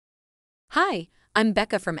Hi, I'm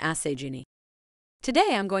Becca from Assay Genie.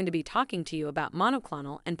 Today I'm going to be talking to you about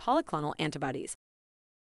monoclonal and polyclonal antibodies.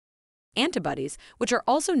 Antibodies, which are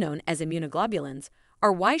also known as immunoglobulins,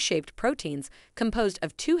 are Y-shaped proteins composed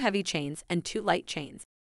of two heavy chains and two light chains.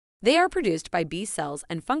 They are produced by B cells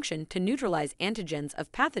and function to neutralize antigens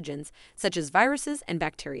of pathogens such as viruses and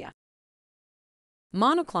bacteria.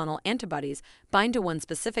 Monoclonal antibodies bind to one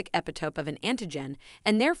specific epitope of an antigen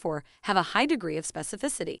and therefore have a high degree of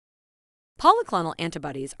specificity. Polyclonal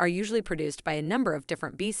antibodies are usually produced by a number of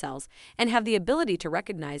different B cells and have the ability to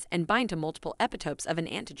recognize and bind to multiple epitopes of an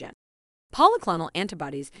antigen. Polyclonal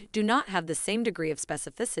antibodies do not have the same degree of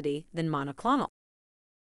specificity than monoclonal.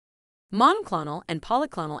 Monoclonal and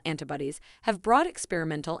polyclonal antibodies have broad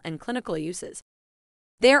experimental and clinical uses.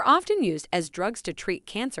 They are often used as drugs to treat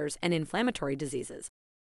cancers and inflammatory diseases.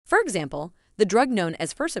 For example, the drug known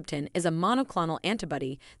as Herceptin is a monoclonal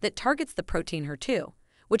antibody that targets the protein HER2,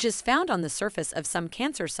 which is found on the surface of some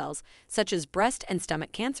cancer cells, such as breast and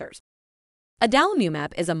stomach cancers.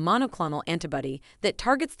 Adalimumab is a monoclonal antibody that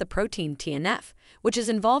targets the protein TNF, which is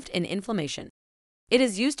involved in inflammation. It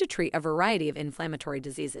is used to treat a variety of inflammatory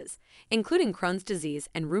diseases, including Crohn's disease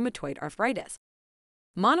and rheumatoid arthritis.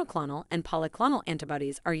 Monoclonal and polyclonal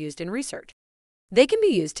antibodies are used in research. They can be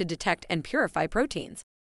used to detect and purify proteins.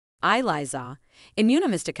 ELISA,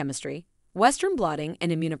 immunohistochemistry, Western blotting, and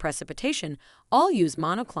immunoprecipitation all use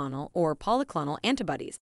monoclonal or polyclonal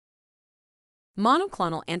antibodies.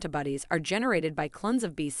 Monoclonal antibodies are generated by clones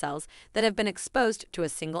of B cells that have been exposed to a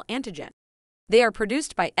single antigen. They are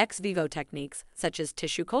produced by ex vivo techniques such as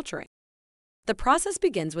tissue culturing. The process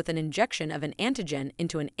begins with an injection of an antigen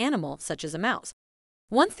into an animal such as a mouse.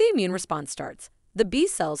 Once the immune response starts, the B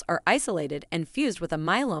cells are isolated and fused with a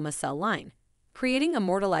myeloma cell line, creating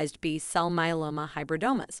immortalized B cell myeloma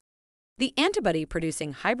hybridomas. The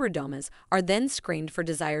antibody-producing hybridomas are then screened for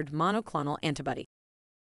desired monoclonal antibody.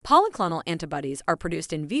 Polyclonal antibodies are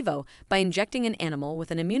produced in vivo by injecting an animal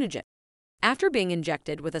with an immunogen. After being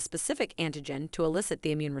injected with a specific antigen to elicit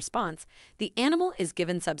the immune response, the animal is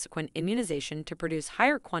given subsequent immunization to produce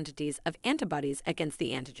higher quantities of antibodies against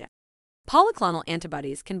the antigen. Polyclonal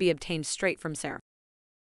antibodies can be obtained straight from serum.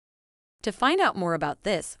 To find out more about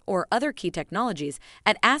this or other key technologies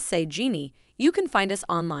at Assay Genie, you can find us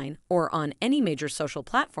online or on any major social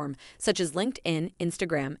platform such as LinkedIn,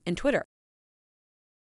 Instagram, and Twitter.